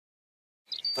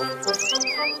You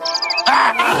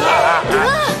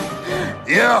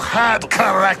heard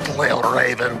correctly,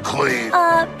 Raven Queen.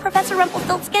 Professor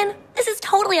Rumpelstiltskin, this is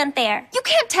totally unfair. You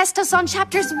can't test us on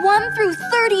chapters 1 through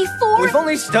 34. We've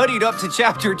only studied up to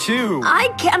chapter 2. I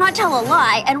cannot tell a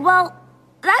lie, and well,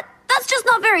 that's just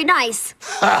not very nice.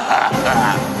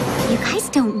 You guys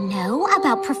don't know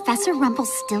about Professor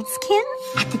Rumpelstiltskin?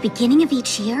 At the beginning of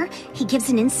each year, he gives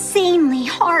an insanely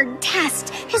hard test.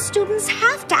 His students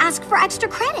have to ask for extra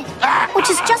credit, which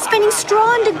is just spinning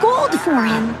straw into gold for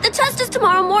him. The test is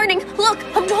tomorrow morning. Look,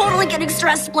 I'm totally getting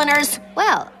stress splinters.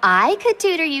 Well, I could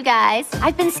tutor you guys.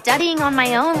 I've been studying on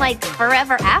my own like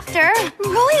forever after.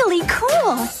 Royally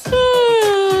cool.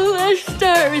 Let's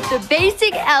start with the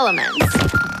basic elements.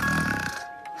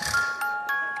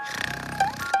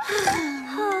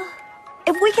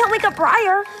 If we can't wake up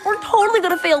Briar, we're totally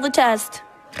gonna fail the test.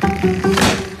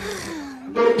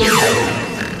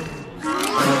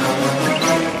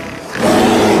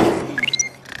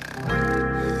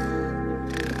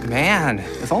 Man,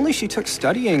 if only she took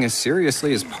studying as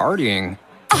seriously as partying.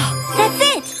 Oh, that's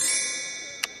it!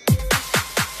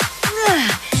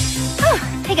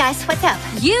 Hey guys, what's up?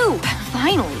 You!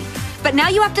 Finally. But now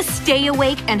you have to stay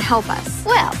awake and help us.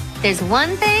 Well, there's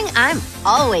one thing I'm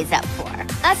always up for.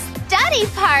 A study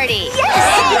party!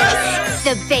 Yes!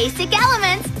 The basic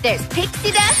elements. There's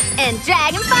pixie dust and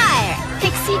dragon fire.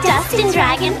 Pixie dust and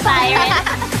dragon fire.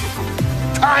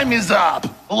 Time is up.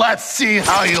 Let's see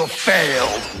how you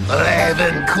failed.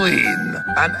 Raven Queen.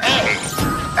 An A.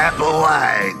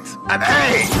 Applewhite. An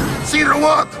A.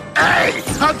 Cedarwood. A.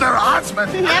 Hunter Huntsman.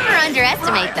 Never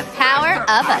underestimate the power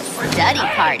of a study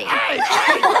party.